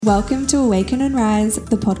Welcome to Awaken and Rise,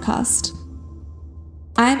 the podcast.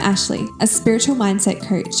 I'm Ashley, a spiritual mindset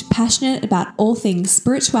coach, passionate about all things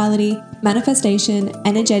spirituality, manifestation,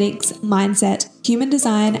 energetics, mindset, human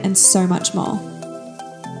design, and so much more.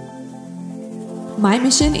 My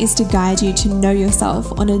mission is to guide you to know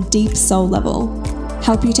yourself on a deep soul level,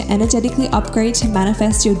 help you to energetically upgrade to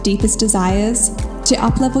manifest your deepest desires, to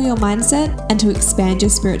up-level your mindset, and to expand your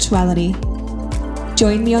spirituality.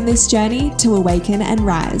 Join me on this journey to awaken and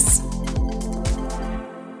rise.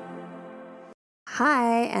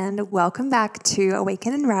 Hi, and welcome back to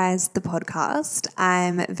Awaken and Rise, the podcast.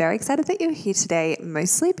 I'm very excited that you're here today,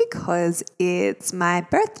 mostly because it's my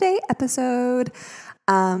birthday episode.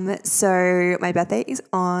 So my birthday is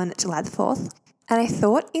on July the 4th. And I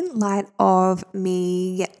thought in light of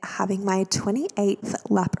me having my 28th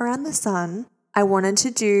lap around the sun, I wanted to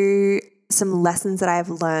do some lessons that I've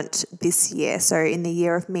learnt this year. So in the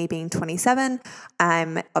year of me being 27,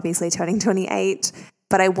 I'm obviously turning 28,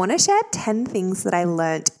 but I want to share 10 things that I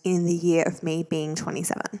learnt in the year of me being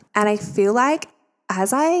 27. And I feel like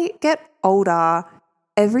as I get older,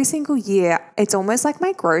 every single year, it's almost like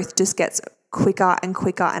my growth just gets quicker and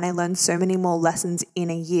quicker, and I learn so many more lessons in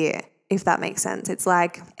a year, if that makes sense. It's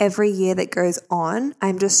like every year that goes on,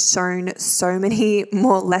 I'm just shown so many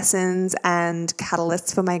more lessons and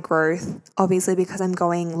catalysts for my growth, obviously because I'm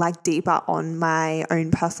going like deeper on my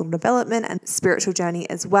own personal development and spiritual journey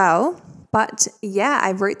as well. But yeah,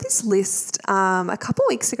 I wrote this list a couple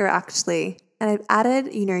weeks ago actually, and I've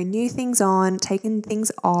added, new things on, taken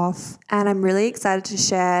things off, and I'm really excited to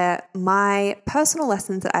share my personal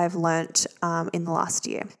lessons that I've learnt in the last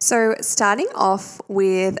year. So starting off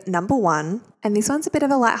with number one, and this one's a bit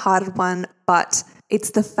of a lighthearted one, but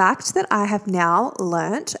it's the fact that I have now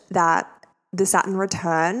learnt that the Saturn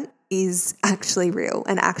return is actually real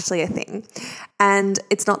and actually a thing. And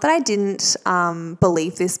it's not that I didn't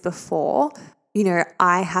believe this before.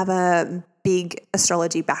 I have a big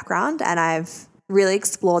astrology background and I've really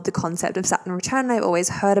explored the concept of Saturn return. I've always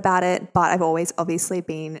heard about it, but I've always obviously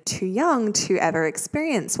been too young to ever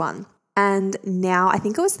experience one. And now, I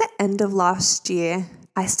think it was the end of last year,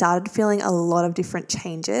 I started feeling a lot of different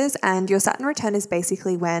changes. And your Saturn return is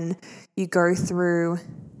basically when you go through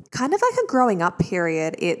kind of like a growing up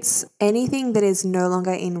period. It's anything that is no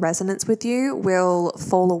longer in resonance with you will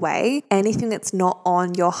fall away. Anything that's not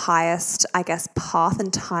on your highest, path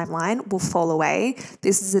and timeline will fall away.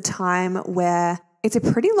 This is a time where it's a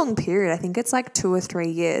pretty long period. I think it's like 2 or 3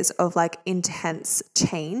 years of like intense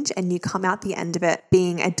change, and you come out the end of it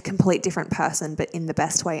being a complete different person, but in the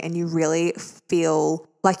best way. And you really feel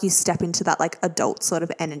like you step into that like adult sort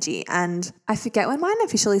of energy. And I forget when mine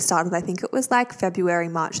officially started. I think it was like February,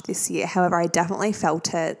 March this year. However, I definitely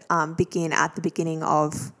felt it begin at the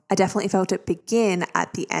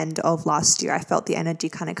end of last year. I felt the energy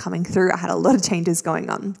kind of coming through. I had a lot of changes going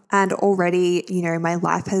on. And already, my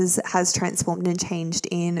life has transformed and changed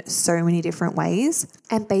in so many different ways.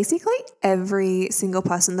 And basically every single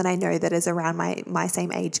person that I know that is around my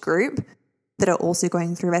same age group that are also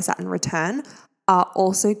going through their Saturn return are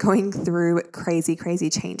also going through crazy, crazy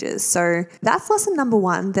changes. So that's lesson number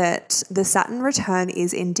one, that the Saturn return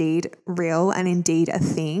is indeed real and indeed a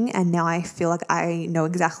thing. And now I feel like I know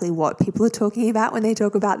exactly what people are talking about when they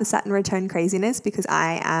talk about the Saturn return craziness, because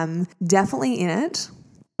I am definitely in it,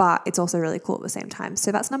 but it's also really cool at the same time.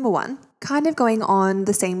 So that's number one. Kind of going on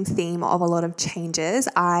the same theme of a lot of changes,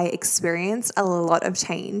 I experienced a lot of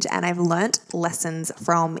change and I've learnt lessons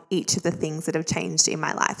from each of the things that have changed in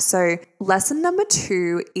my life. So lesson number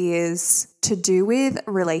 2 is to do with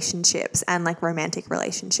relationships and like romantic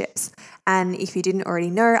relationships. And if you didn't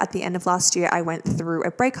already know, at the end of last year, I went through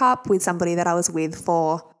a breakup with somebody that I was with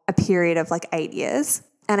for a period of like 8 years.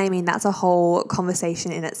 And I mean, that's a whole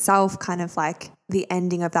conversation in itself, kind of like the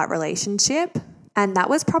ending of that relationship. And that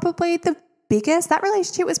was probably that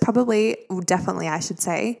relationship was definitely, I should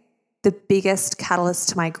say, the biggest catalyst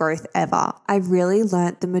to my growth ever. I really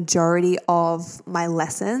learnt the majority of my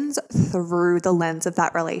lessons through the lens of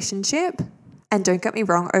that relationship. And don't get me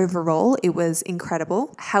wrong, overall, it was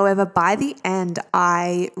incredible. However, by the end,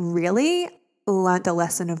 I really learnt the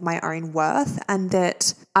lesson of my own worth, and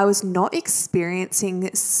that I was not experiencing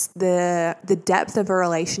the depth of a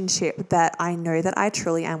relationship that I know that I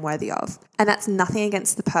truly am worthy of. And that's nothing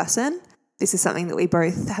against the person. This is something that we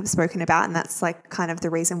both have spoken about, and that's like kind of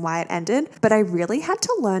the reason why it ended. But I really had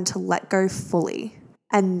to learn to let go fully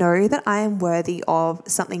and know that I am worthy of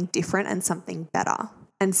something different and something better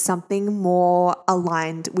and something more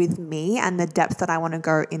aligned with me and the depth that I want to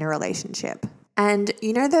go in a relationship. And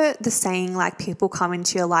you know the saying, like, people come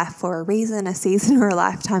into your life for a reason, a season, or a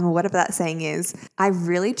lifetime, or whatever that saying is. I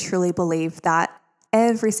really truly believe that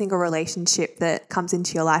every single relationship that comes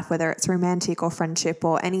into your life, whether it's romantic or friendship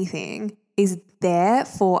or anything, is there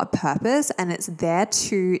for a purpose, and it's there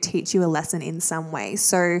to teach you a lesson in some way.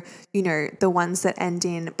 So, the ones that end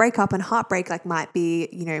in breakup and heartbreak might be,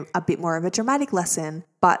 a bit more of a dramatic lesson,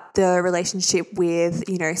 but the relationship with,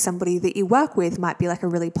 somebody that you work with might be a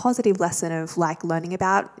really positive lesson of learning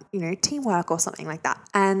about, teamwork or something like that.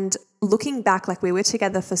 And looking back, we were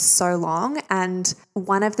together for so long, and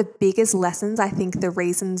one of the biggest lessons, I think the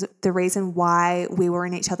reason why we were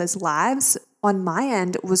in each other's lives on my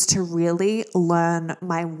end was to really learn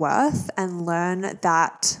my worth and learn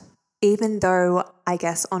that even though I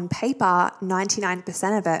guess on paper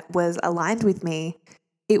 99% of it was aligned with me,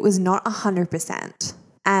 it was not 100%.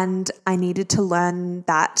 And I needed to learn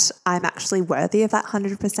that I'm actually worthy of that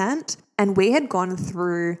 100%. And we had gone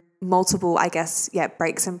through multiple,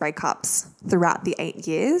 breaks and breakups throughout the 8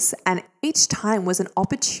 years. And each time was an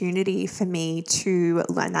opportunity for me to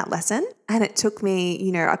learn that lesson. And it took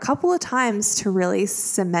me, a couple of times to really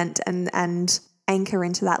cement and anchor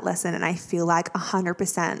into that lesson. And I feel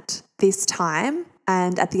 100% this time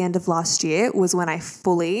and at the end of last year was when I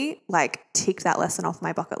fully ticked that lesson off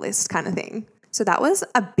my bucket list kind of thing. So that was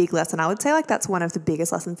a big lesson. I would say that's one of the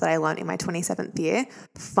biggest lessons that I learned in my 27th year.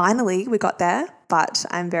 Finally, we got there, but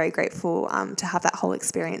I'm very grateful to have that whole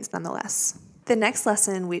experience nonetheless. The next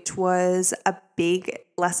lesson, which was a big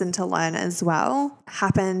lesson to learn as well,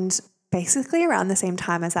 happened basically around the same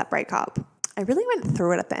time as that breakup. I really went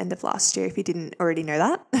through it at the end of last year, if you didn't already know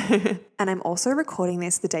that. And I'm also recording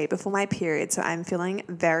this the day before my period, so I'm feeling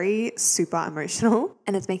very super emotional,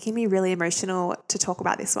 and it's making me really emotional to talk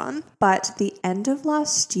about this one. But the end of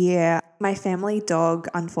last year, my family dog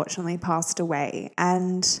unfortunately passed away,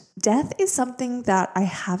 and death is something that I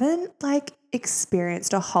haven't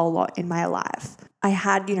experienced a whole lot in my life. I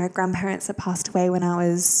had, grandparents that passed away when I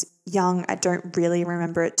was young. I don't really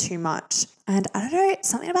remember it too much. And I don't know,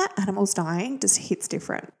 something about animals dying just hits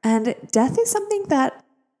different. And death is something that,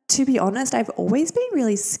 to be honest, I've always been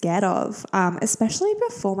really scared of, especially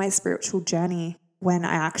before my spiritual journey, when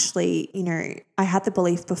I actually, I had the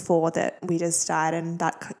belief before that we just died and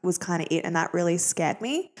that was kind of it. And that really scared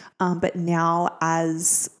me. But now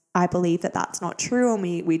as I believe that that's not true, and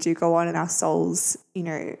we do go on and our souls,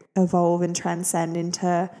 evolve and transcend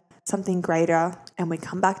into something greater and we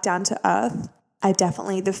come back down to earth,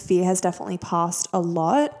 the fear has definitely passed a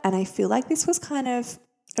lot. And I feel like this was it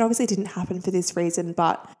obviously didn't happen for this reason,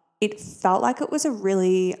 but it felt like it was a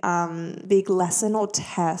really big lesson or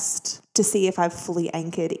test to see if I've fully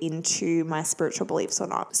anchored into my spiritual beliefs or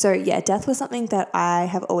not. So yeah, death was something that I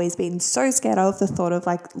have always been so scared of. The thought of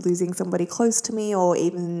losing somebody close to me, or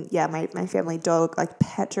even, my family dog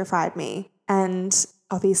petrified me. And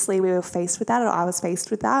obviously we were faced with that, or I was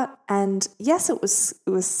faced with that. And yes, it was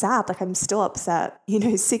sad. I'm still upset,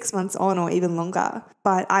 6 months on or even longer.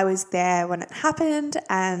 But I was there when it happened,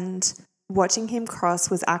 and watching him cross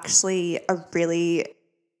was actually a really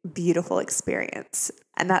beautiful experience.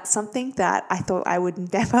 And that's something that I thought I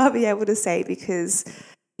would never be able to say, because,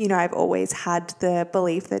 I've always had the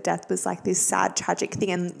belief that death was this sad, tragic thing.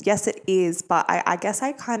 And yes, it is, but I guess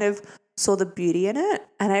I kind of saw the beauty in it.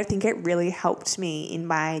 And I think it really helped me in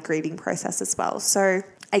my grieving process as well. So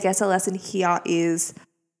I guess a lesson here is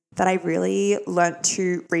that I really learnt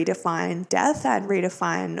to redefine death and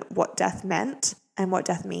redefine what death meant and what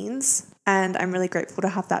death means. And I'm really grateful to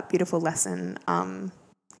have that beautiful lesson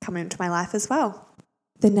come into my life as well.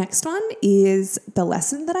 The next one is the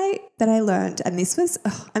lesson that I learned, and this was,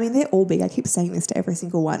 they're all big. I keep saying this to every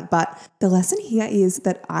single one, but the lesson here is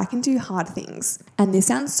that I can do hard things. And this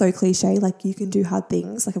sounds so cliche, you can do hard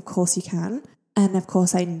things, of course you can. And of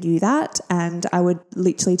course I knew that, and I would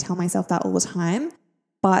literally tell myself that all the time.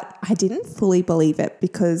 But I didn't fully believe it,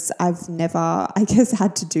 because I've never,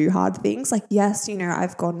 had to do hard things. Yes,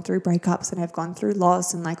 I've gone through breakups and I've gone through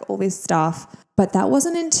loss and all this stuff. But that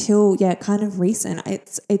wasn't until, kind of recent.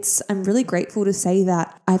 I'm really grateful to say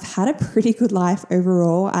that I've had a pretty good life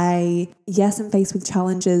overall. I'm faced with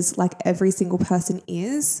challenges like every single person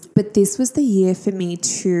is. But this was the year for me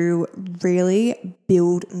to really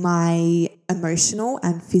build my emotional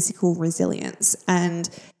and physical resilience and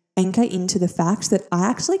anchor into the fact that I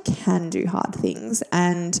actually can do hard things.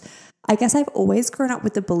 And I guess I've always grown up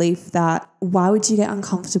with the belief that why would you get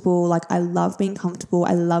uncomfortable? I love being comfortable.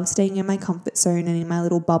 I love staying in my comfort zone and in my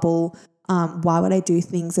little bubble. Why would I do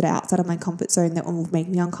things that are outside of my comfort zone that will make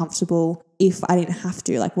me uncomfortable if I didn't have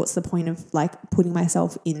to? What's the point of putting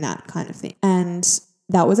myself in that kind of thing? And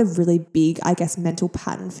that was a really big, mental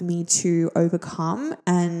pattern for me to overcome.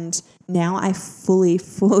 And now I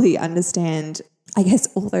fully understand I guess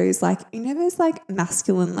all those like, you know, those like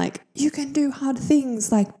masculine, like you can do hard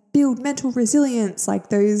things, like build mental resilience, like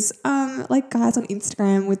those like guys on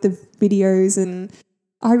Instagram with the videos, and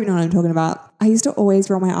I hope you know what I'm talking about. I used to always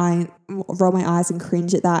roll my eyes and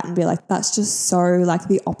cringe at that and be like, that's just so like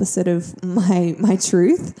the opposite of my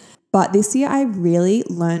truth. But this year I really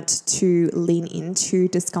learnt to lean into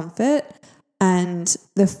discomfort and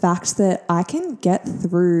the fact that I can get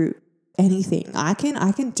through anything. I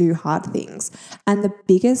can do hard things. And the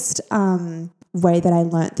biggest way that I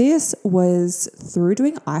learnt this was through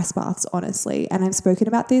doing ice baths, honestly. And I've spoken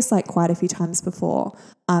about this like quite a few times before,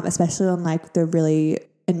 especially on like the really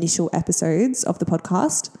initial episodes of the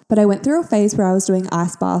podcast. But I went through a phase where I was doing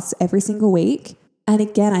ice baths every single week. And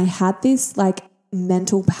again, I had this like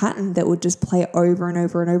mental pattern that would just play over and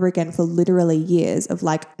over and over again for literally years of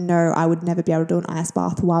like, no, I would never be able to do an ice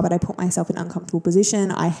bath. Why would I put myself in an uncomfortable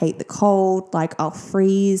position? I hate the cold. Like I'll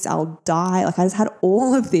freeze, I'll die. Like I just had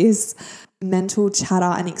all of this mental chatter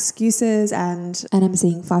and excuses, and I'm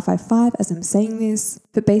seeing 555 as I'm saying this.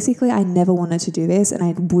 But basically I never wanted to do this, and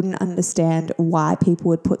I wouldn't understand why people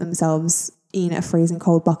would put themselves in a freezing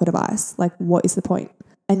cold bucket of ice. Like what is the point?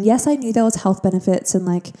 And yes, I knew there was health benefits and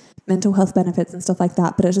like mental health benefits and stuff like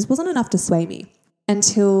that, but it just wasn't enough to sway me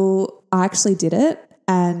until I actually did it,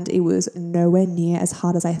 and it was nowhere near as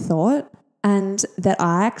hard as I thought. And that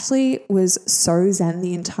I actually was so zen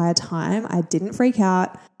the entire time. I didn't freak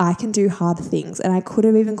out. I can do hard things, and I could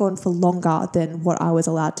have even gone for longer than what I was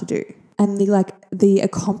allowed to do. And the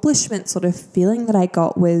accomplishment sort of feeling that I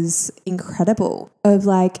got was incredible of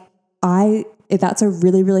like, that's a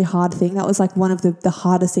really, really hard thing. That was like one of the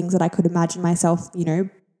hardest things that I could imagine myself, you know,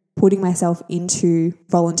 putting myself into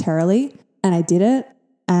voluntarily. And I did it,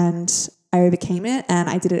 and I overcame it, and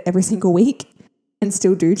I did it every single week and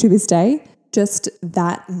still do to this day. Just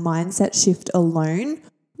that mindset shift alone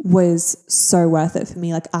was so worth it for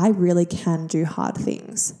me. Like I really can do hard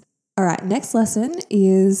things. All right, next lesson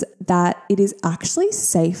is that it is actually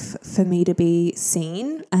safe for me to be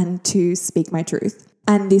seen and to speak my truth.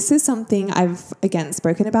 And this is something I've, again,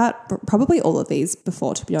 spoken about, probably all of these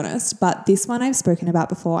before, to be honest, but this one I've spoken about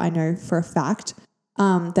before, I know for a fact,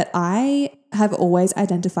 that I have always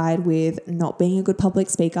identified with not being a good public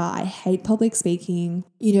speaker. I hate public speaking.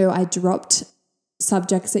 You know, I dropped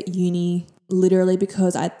subjects at uni literally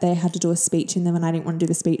because they had to do a speech in them and I didn't want to do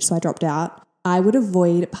the speech, so I dropped out. I would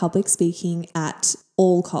avoid public speaking at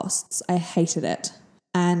all costs. I hated it.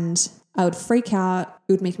 And I would freak out.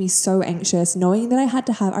 It would make me so anxious knowing that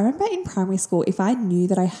I remember in primary school, if I knew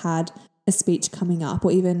that I had a speech coming up,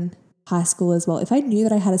 or even high school as well, if I knew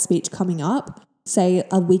that I had a speech coming up, say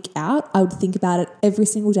a week out, I would think about it every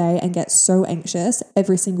single day and get so anxious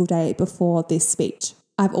every single day before this speech.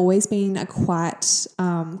 I've always been a quiet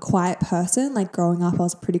person. Like growing up, I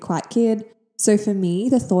was a pretty quiet kid. So for me,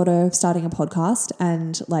 the thought of starting a podcast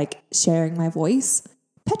and like sharing my voice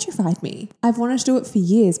petrified me. I've wanted to do it for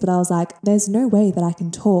years, but I was like, there's no way that I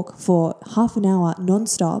can talk for half an hour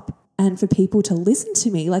nonstop and for people to listen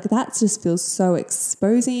to me. Like that just feels so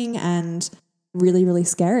exposing and really, really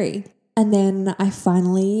scary. And then I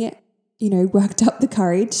finally, you know, worked up the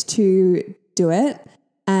courage to do it.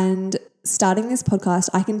 And starting this podcast,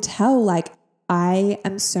 I can tell like I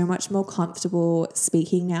am so much more comfortable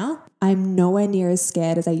speaking now. I'm nowhere near as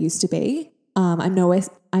scared as I used to be. I'm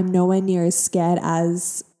nowhere near as scared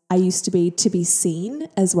as I used to be seen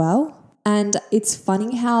as well. And it's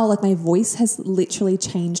funny how like my voice has literally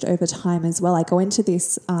changed over time as well. I go into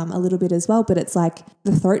this a little bit as well, but it's like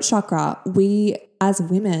the throat chakra. We as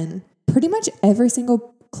women, pretty much every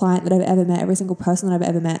single client that I've ever met, every single person that I've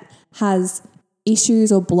ever met has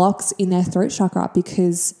issues or blocks in their throat chakra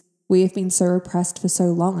because we have been so repressed for so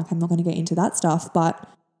long. Like I'm not going to get into that stuff, but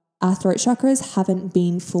our throat chakras haven't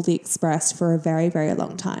been fully expressed for a very, very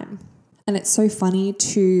long time. And it's so funny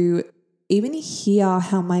to even hear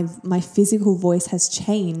how my physical voice has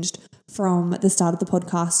changed from the start of the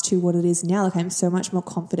podcast to what it is now. Like I'm so much more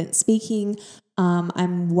confident speaking.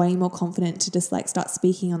 I'm way more confident to just like start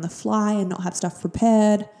speaking on the fly and not have stuff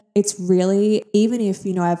prepared. It's really, even if,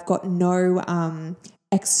 you know, I've got no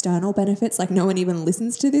external benefits, like no one even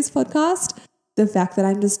listens to this podcast, the fact that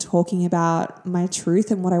I'm just talking about my truth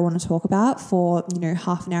and what I want to talk about for, you know,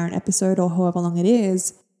 half an hour an episode or however long it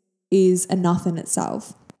is enough in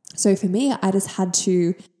itself. So for me, I just had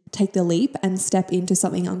to take the leap and step into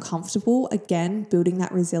something uncomfortable, again, building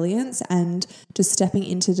that resilience and just stepping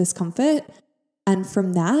into discomfort. And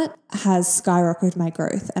from that has skyrocketed my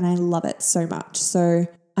growth and I love it so much. So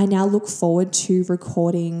I now look forward to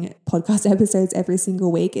recording podcast episodes every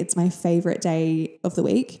single week. It's my favorite day of the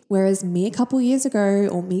week. Whereas me a couple years ago,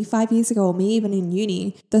 or me 5 years ago, or me even in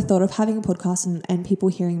uni, the thought of having a podcast and people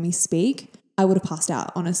hearing me speak, I would have passed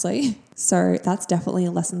out, honestly. So that's definitely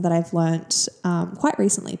a lesson that I've learned quite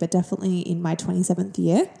recently, but definitely in my 27th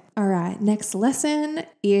year. All right, next lesson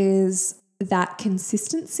is that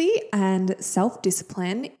consistency and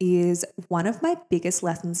self-discipline is one of my biggest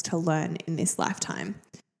lessons to learn in this lifetime.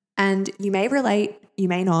 And you may relate, you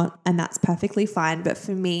may not, and that's perfectly fine. But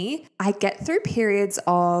for me, I get through periods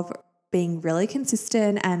of being really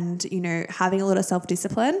consistent and, having a lot of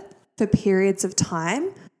self-discipline for periods of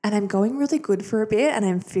time. And I'm going really good for a bit and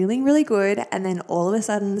I'm feeling really good. And then all of a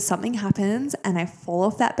sudden something happens and I fall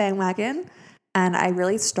off that bandwagon and I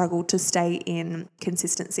really struggle to stay in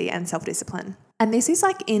consistency and self-discipline. And this is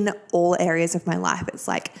like in all areas of my life. It's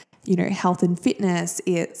like, health and fitness,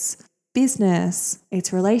 it's business,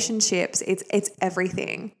 it's relationships, it's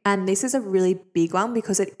everything. And this is a really big one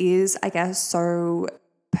because it is, I guess, so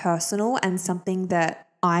personal and something that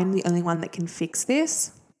I'm the only one that can fix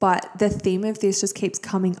this. But the theme of this just keeps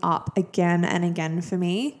coming up again and again for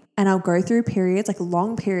me. And I'll go through periods, like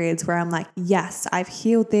long periods where I'm like, yes, I've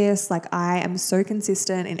healed this. Like I am so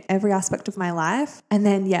consistent in every aspect of my life. And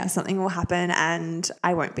then, something will happen and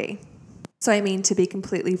I won't be. So to be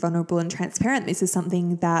completely vulnerable and transparent, this is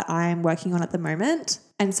something that I'm working on at the moment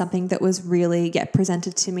and something that was really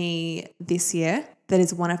presented to me this year. That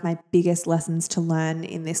is one of my biggest lessons to learn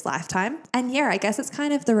in this lifetime. And I guess it's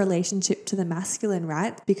kind of the relationship to the masculine,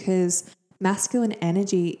 right? Because masculine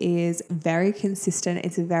energy is very consistent.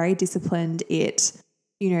 It's very disciplined. It,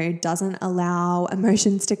 doesn't allow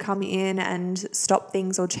emotions to come in and stop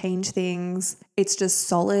things or change things. It's just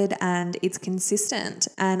solid and it's consistent.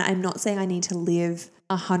 And I'm not saying I need to live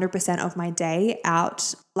 100% of my day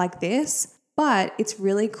out like this, but it's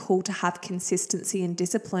really cool to have consistency and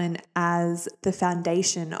discipline as the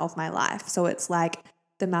foundation of my life. So it's like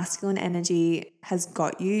the masculine energy has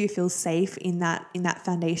got you. You feel safe in that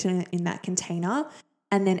foundation, in that container.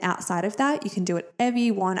 And then outside of that, you can do whatever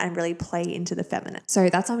you want and really play into the feminine. So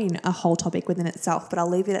that's, a whole topic within itself, but I'll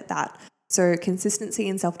leave it at that. So consistency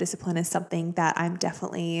and self-discipline is something that I'm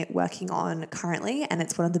definitely working on currently, and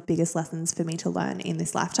it's one of the biggest lessons for me to learn in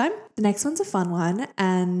this lifetime. The next one's a fun one,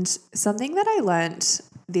 and something that I learned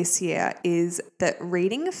this year is that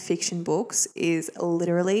reading fiction books is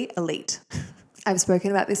literally elite. I've spoken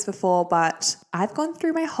about this before, but I've gone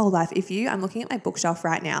through my whole life. I'm looking at my bookshelf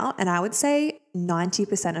right now, and I would say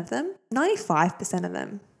 90% of them, 95% of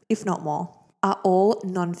them, if not more, are all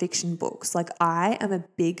nonfiction books. Like I am a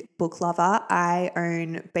big book lover. I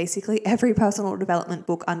own basically every personal development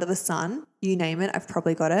book under the sun. You name it, I've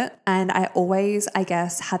probably got it. And I always,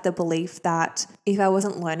 had the belief that if I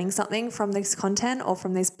wasn't learning something from this content or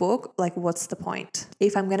from this book, like what's the point?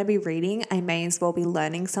 If I'm going to be reading, I may as well be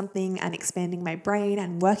learning something and expanding my brain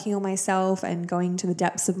and working on myself and going to the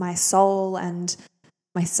depths of my soul and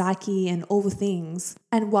my psyche and all the things.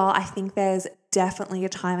 And while I think there's definitely a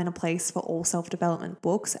time and a place for all self-development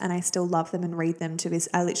books, and I still love them and read them to this,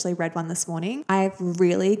 I literally read one this morning. I've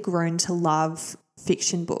really grown to love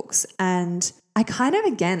fiction books, and I kind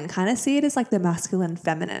of see it as like the masculine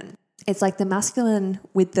feminine. It's like the masculine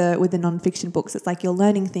with the nonfiction books. It's like you're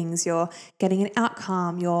learning things, you're getting an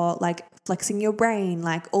outcome, you're like flexing your brain,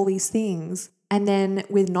 like all these things. And then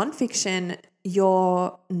with nonfiction,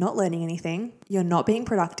 you're not learning anything. You're not being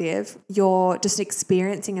productive. You're just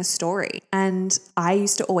experiencing a story. And I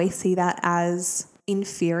used to always see that as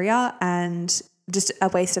inferior and just a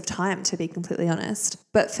waste of time, to be completely honest.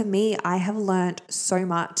 But for me, I have learned so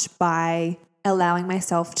much by allowing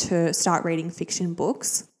myself to start reading fiction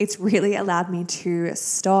books. It's really allowed me to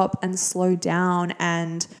stop and slow down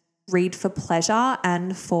and read for pleasure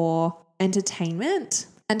and for entertainment,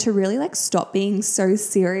 and to really like stop being so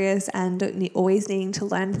serious and always needing to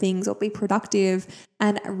learn things or be productive,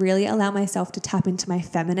 and really allow myself to tap into my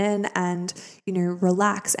feminine and,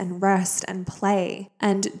 relax and rest and play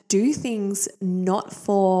and do things not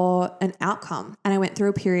for an outcome. And I went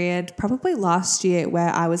through a period probably last year where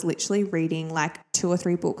I was literally reading like 2 or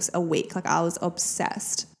 3 books a week. Like I was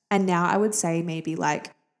obsessed. And now I would say maybe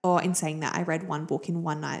in saying that, I read 1 book in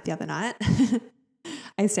one night the other night.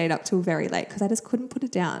 I stayed up till very late because I just couldn't put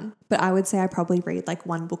it down. But I would say I probably read like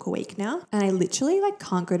one book a week now. And I literally like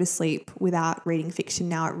can't go to sleep without reading fiction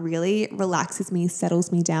now. It really relaxes me,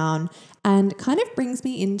 settles me down, and kind of brings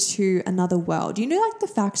me into another world. You know, like the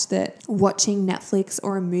fact that watching Netflix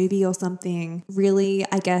or a movie or something really,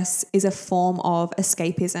 I guess, is a form of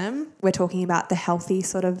escapism. We're talking about the healthy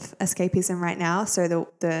sort of escapism right now. So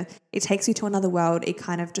it takes you to another world. It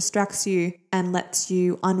kind of distracts you and lets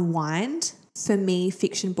you unwind. For me,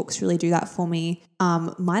 fiction books really do that for me,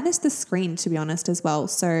 minus the screen, to be honest, as well.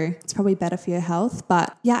 So it's probably better for your health.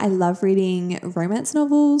 But yeah, I love reading romance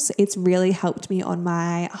novels. It's really helped me on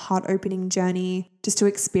my heart-opening journey just to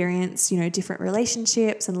experience, you know, different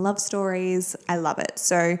relationships and love stories. I love it.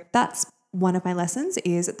 So that's one of my lessons,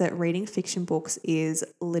 is that reading fiction books is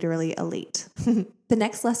literally elite. The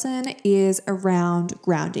next lesson is around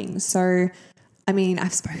grounding. So I mean,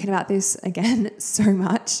 I've spoken about this again so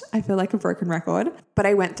much. I feel like a broken record. But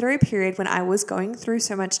I went through a period when I was going through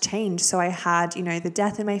so much change. So I had, you know, the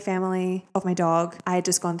death in my family of my dog. I had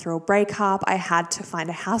just gone through a breakup. I had to find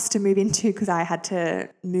a house to move into because I had to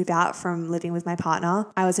move out from living with my partner.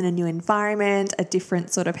 I was in a new environment, a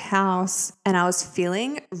different sort of house, and I was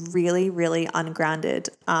feeling really, really ungrounded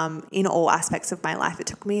in all aspects of my life. It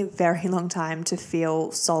took me a very long time to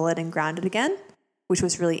feel solid and grounded again, which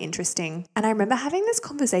was really interesting. And I remember having this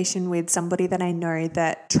conversation with somebody that I know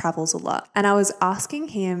that travels a lot. And I was asking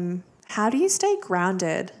him, how do you stay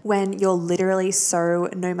grounded when you're literally so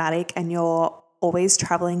nomadic and you're always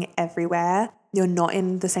traveling everywhere? You're not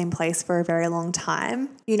in the same place for a very long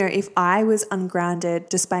time. You know, if I was ungrounded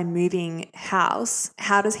just by moving house,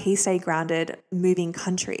 how does he stay grounded moving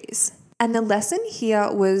countries? And the lesson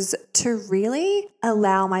here was to really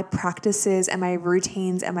allow my practices and my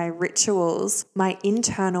routines and my rituals, my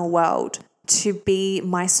internal world, to be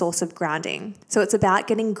my source of grounding. So it's about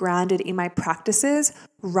getting grounded in my practices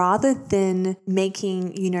rather than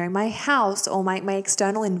making, you know, my house or my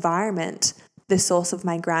external environment the source of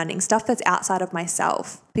my grounding, stuff that's outside of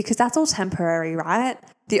myself, because that's all temporary, right?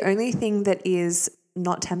 The only thing that is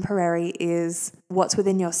not temporary is what's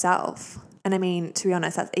within yourself. And I mean, to be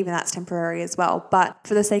honest, that's temporary as well. But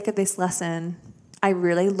for the sake of this lesson, I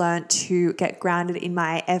really learned to get grounded in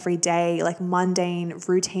my everyday, like mundane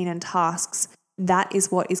routine and tasks. That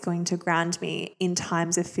is what is going to ground me in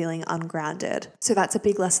times of feeling ungrounded. So that's a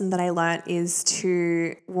big lesson that I learned, is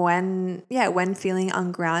to, when feeling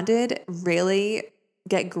ungrounded, really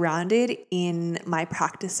get grounded in my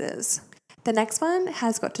practices. The next one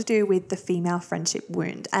has got to do with the female friendship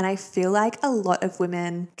wound. And I feel like a lot of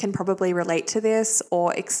women can probably relate to this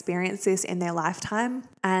or experience this in their lifetime.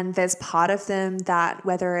 And there's part of them that,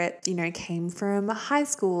 whether it, you know, came from high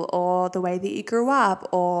school or the way that you grew up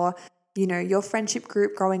or, you know, your friendship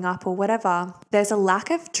group growing up or whatever, there's a lack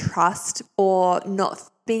of trust or not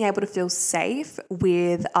being able to feel safe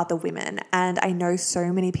with other women. And I know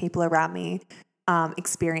so many people around me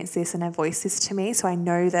experience this and have voiced this to me, so I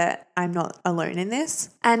know that I'm not alone in this.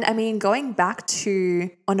 And I mean, going back to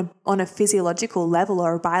on a physiological level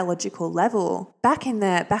or a biological level, back in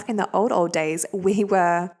the old days, we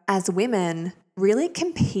were, as women, really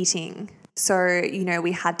competing. So, you know,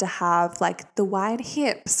 we had to have like the wide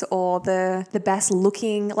hips or the best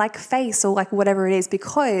looking like face or like whatever it is,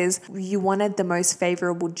 because you wanted the most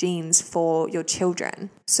favorable genes for your children.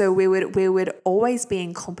 So we would always be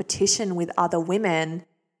in competition with other women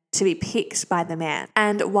to be picked by the man.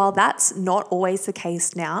 And while that's not always the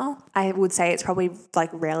case now, I would say it's probably like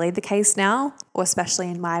rarely the case now, or especially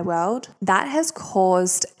in my world, that has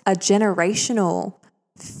caused a generational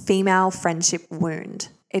female friendship wound.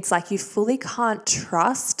 It's like you fully can't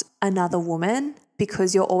trust another woman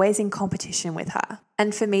because you're always in competition with her.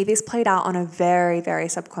 And for me, this played out on a very, very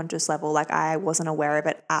subconscious level. Like I wasn't aware of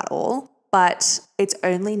it at all. But it's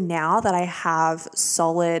only now that I have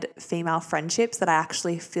solid female friendships that I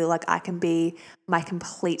actually feel like I can be my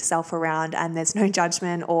complete self around, and there's no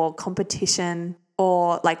judgment or competition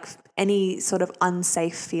or like any sort of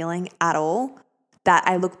unsafe feeling at all, that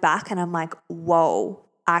I look back and I'm like, whoa,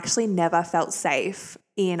 I actually never felt safe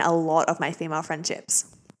in a lot of my female friendships.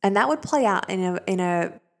 And that would play out in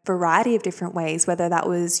a variety of different ways, whether that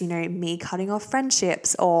was, you know, me cutting off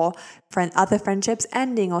friendships or other friendships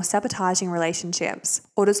ending or sabotaging relationships,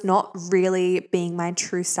 or just not really being my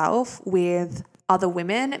true self with other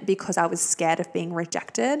women because I was scared of being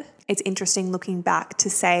rejected. It's interesting looking back to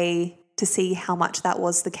see how much that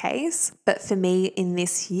was the case. But for me in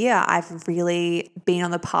this year, I've really been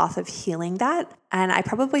on the path of healing that. And I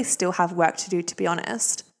probably still have work to do, to be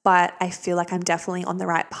honest. But I feel like I'm definitely on the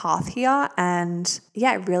right path here. And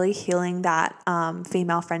yeah, really healing that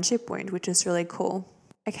female friendship wound, which is really cool.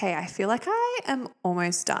 Okay, I feel like I am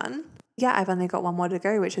almost done. Yeah, I've only got one more to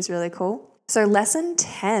go, which is really cool. So lesson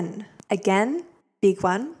 10, again, big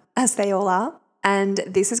one, as they all are. And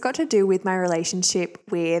this has got to do with my relationship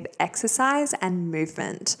with exercise and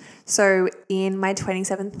movement. So in my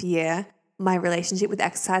 27th year, my relationship with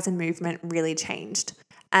exercise and movement really changed.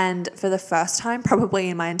 And for the first time, probably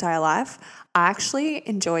in my entire life, I actually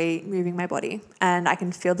enjoy moving my body and I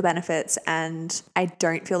can feel the benefits and I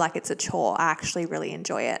don't feel like it's a chore. I actually really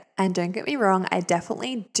enjoy it. And don't get me wrong, I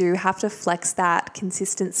definitely do have to flex that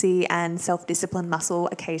consistency and self-discipline muscle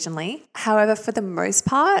occasionally. However, for the most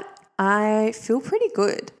part, I feel pretty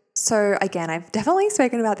good. So again, I've definitely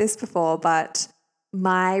spoken about this before, but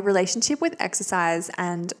my relationship with exercise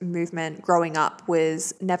and movement growing up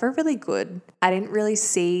was never really good. I didn't really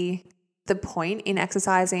see the point in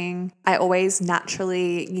exercising. I always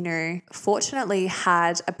naturally, fortunately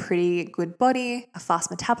had a pretty good body, a fast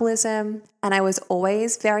metabolism, and I was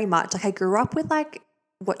always very much like I grew up with like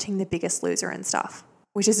watching The Biggest Loser and stuff,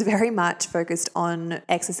 which is very much focused on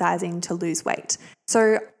exercising to lose weight.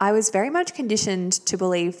 So I was very much conditioned to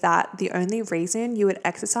believe that the only reason you would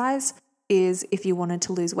exercise is if you wanted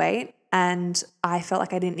to lose weight. And I felt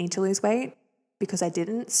like I didn't need to lose weight because I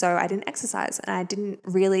didn't. So I didn't exercise and I didn't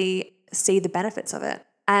really see the benefits of it.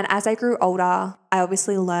 And as I grew older, I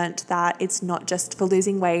obviously learned that it's not just for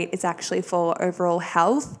losing weight, it's actually for overall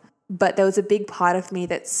health. But there was a big part of me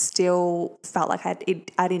that still felt like I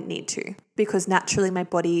didn't need to, because naturally my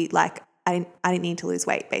body, like I didn't need to lose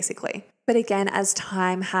weight basically. But again, as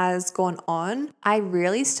time has gone on, I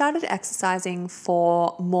really started exercising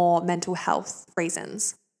for more mental health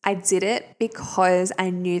reasons. I did it because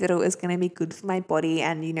I knew that it was going to be good for my body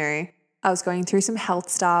and, I was going through some health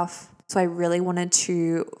stuff. So I really wanted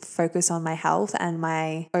to focus on my health and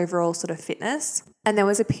my overall sort of fitness. And there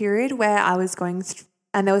was a period where I would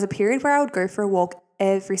go for a walk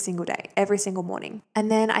every single day, every single morning. And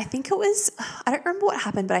then I think I don't remember what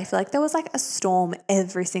happened, but I feel like there was like a storm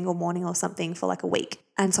every single morning or something for like a week.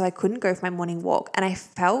 And so I couldn't go for my morning walk. And I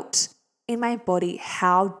felt in my body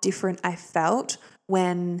how different I felt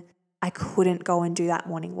when I couldn't go and do that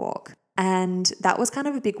morning walk. And that was kind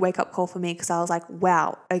of a big wake up call for me, because I was like,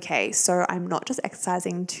 wow, okay, so I'm not just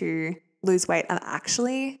exercising to lose weight. I'm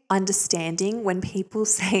actually understanding when people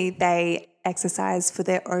say they exercise for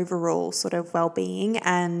their overall sort of well-being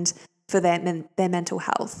and for their mental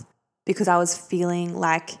health, because I was feeling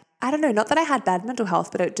like, I don't know, not that I had bad mental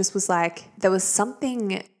health, but it just was like there was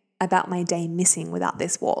something about my day missing without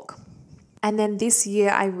this walk. And then this year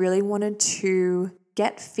I really wanted to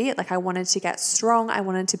get fit. Like I wanted to get strong. I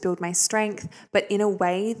wanted to build my strength, but in a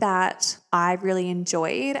way that I really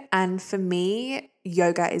enjoyed. And for me,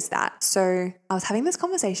 yoga is that. So I was having this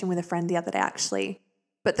conversation with a friend the other day actually,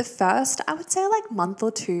 but the first, I would say like month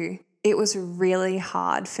or two, it was really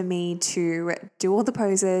hard for me to do all the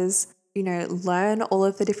poses, learn all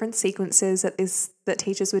of the different sequences that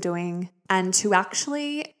teachers were doing, and to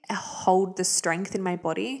actually hold the strength in my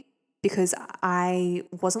body, because I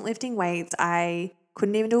wasn't lifting weights. I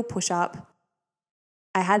couldn't even do a push-up.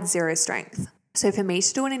 I had zero strength. So for me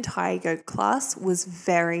to do an entire yoga class was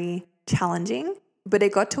very challenging, but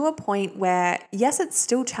it got to a point where, yes, it's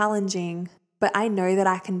still challenging, but I know that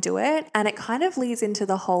I can do it. And it kind of leads into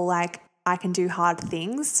the whole like I can do hard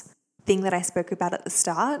things thing that I spoke about at the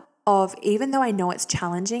start of, even though I know it's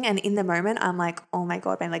challenging and in the moment I'm like, oh my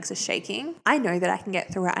God, my legs are shaking, I know that I can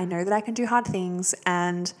get through it. I know that I can do hard things,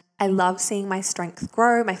 and I love seeing my strength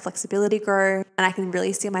grow, my flexibility grow, and I can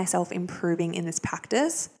really see myself improving in this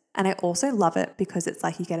practice. And I also love it because it's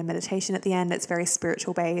like you get a meditation at the end. It's very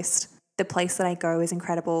spiritual based. The place that I go is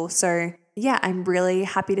incredible. So yeah, I'm really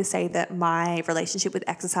happy to say that my relationship with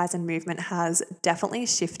exercise and movement has definitely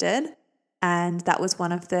shifted. And that was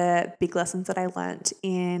one of the big lessons that I learned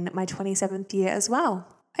in my 27th year as well.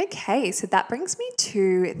 Okay, so that brings me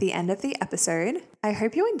to the end of the episode. I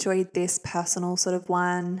hope you enjoyed this personal sort of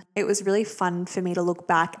one. It was really fun for me to look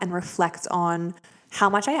back and reflect on how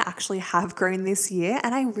much I actually have grown this year.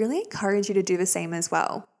 And I really encourage you to do the same as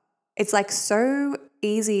well. It's like so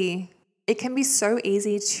easy. It can be so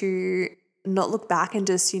easy to not look back and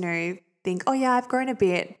just, think, oh yeah, I've grown a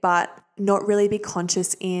bit, but not really be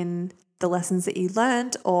conscious in the lessons that you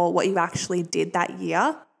learned or what you actually did that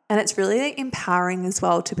year. And it's really empowering as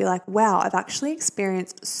well to be like, wow, I've actually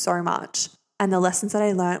experienced so much. And the lessons that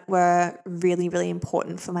I learned were really, really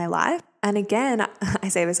important for my life. And again, I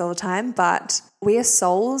say this all the time, but we are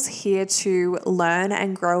souls here to learn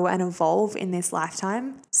and grow and evolve in this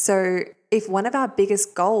lifetime. So if one of our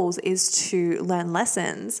biggest goals is to learn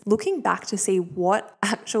lessons, looking back to see what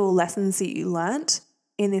actual lessons that you learned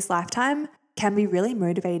in this lifetime can be really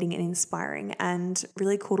motivating and inspiring and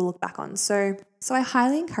really cool to look back on. So I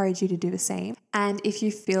highly encourage you to do the same. And if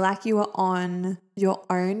you feel like you are on your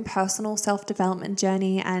own personal self-development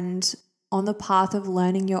journey and on the path of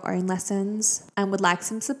learning your own lessons and would like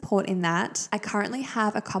some support in that, I currently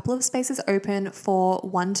have a couple of spaces open for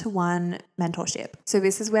one-to-one mentorship. So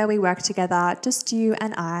this is where we work together, just you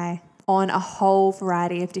and I, on a whole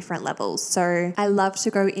variety of different levels. So I love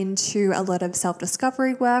to go into a lot of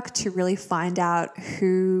self-discovery work to really find out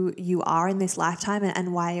who you are in this lifetime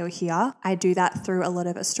and why you're here. I do that through a lot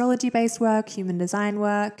of astrology-based work, human design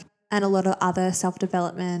work, and a lot of other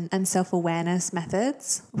self-development and self-awareness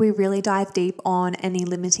methods. We really dive deep on any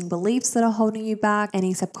limiting beliefs that are holding you back,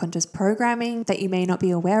 any subconscious programming that you may not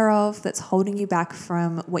be aware of that's holding you back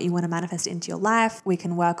from what you want to manifest into your life. We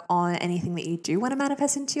can work on anything that you do want to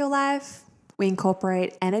manifest into your life. We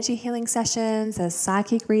incorporate energy healing sessions, there's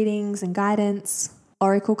psychic readings and guidance,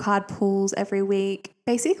 oracle card pulls every week,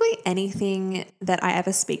 basically anything that I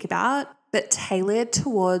ever speak about, but tailored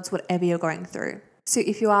towards whatever you're going through. So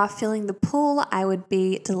if you are feeling the pull, I would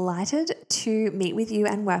be delighted to meet with you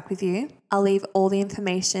and work with you. I'll leave all the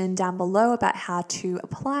information down below about how to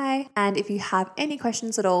apply. And if you have any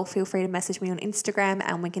questions at all, feel free to message me on Instagram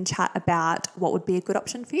and we can chat about what would be a good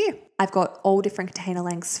option for you. I've got all different container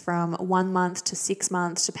lengths from 1 month to 6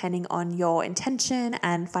 months, depending on your intention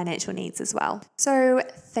and financial needs as well. So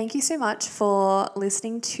thank you so much for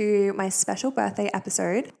listening to my special birthday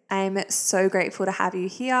episode. I'm so grateful to have you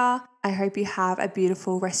here. I hope you have a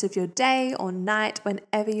beautiful rest of your day or night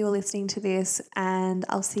whenever you're listening to this, and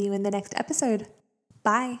I'll see you in the next episode.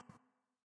 Bye.